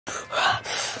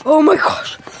Oh my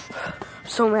gosh. I'm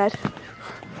so mad.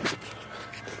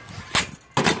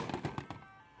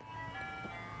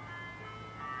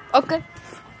 Okay.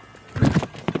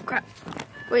 Crap.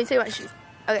 Wait, take my shoes.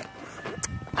 Okay.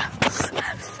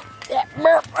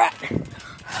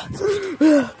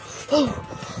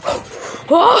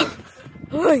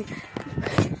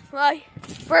 My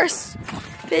first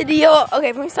video.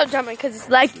 Okay, let me stop jumping because it's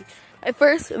laggy. My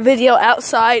first video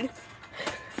outside.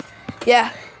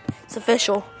 Yeah, it's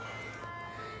official.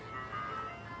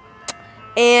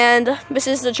 And this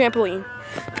is the trampoline.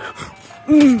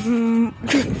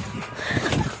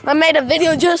 I made a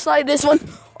video just like this one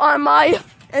on my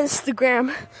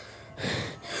Instagram.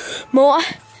 More.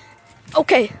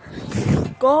 Okay.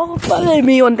 Go follow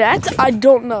me on that. I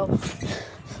don't know.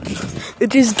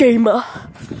 It is Gamer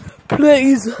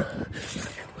Plays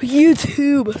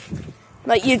YouTube.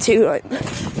 Not YouTube, like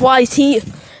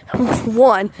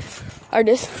YT1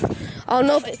 artist. I don't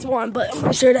know if it's one, but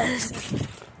I'm sure that is.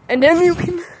 And then you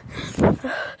can.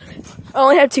 I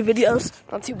only have 2 videos.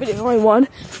 Not 2 videos, only 1.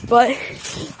 But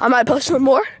I might post some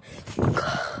more.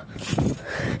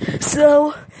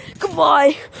 So,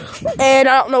 goodbye. And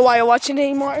I don't know why you're watching it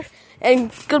anymore.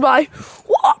 And goodbye.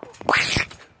 Oh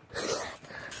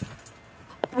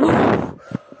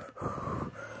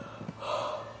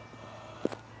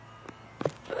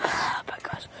my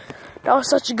gosh. That was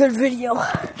such a good video.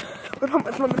 With how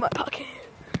much money in my pocket.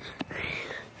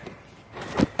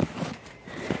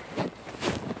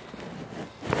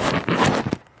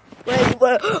 Wait.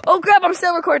 Oh crap, I'm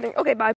still recording. Okay, bye.